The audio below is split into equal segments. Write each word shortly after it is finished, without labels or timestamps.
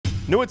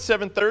New at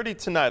 7:30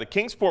 tonight, a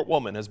Kingsport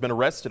woman has been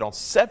arrested on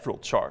several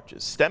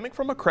charges stemming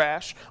from a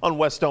crash on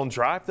Westone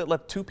Drive that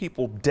left 2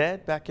 people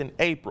dead back in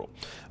April.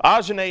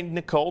 Ajane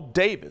Nicole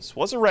Davis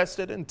was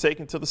arrested and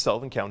taken to the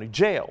Sullivan County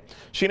Jail.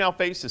 She now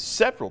faces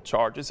several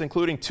charges,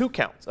 including 2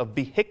 counts of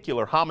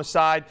vehicular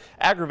homicide,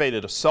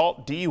 aggravated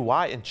assault,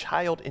 DUI, and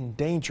child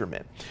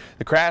endangerment.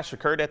 The crash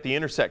occurred at the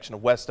intersection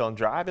of Westone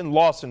Drive and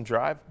Lawson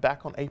Drive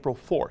back on April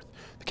 4th.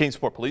 The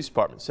Kingsport Police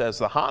Department says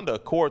the Honda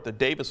Accord that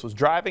Davis was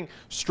driving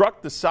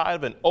struck the side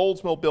of an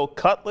Oldsmobile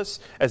Cutlass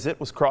as it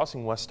was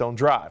crossing Westone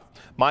Drive.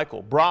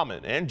 Michael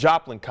Brahman and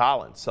Joplin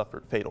Collins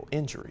suffered fatal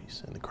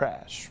injuries in the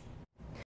crash.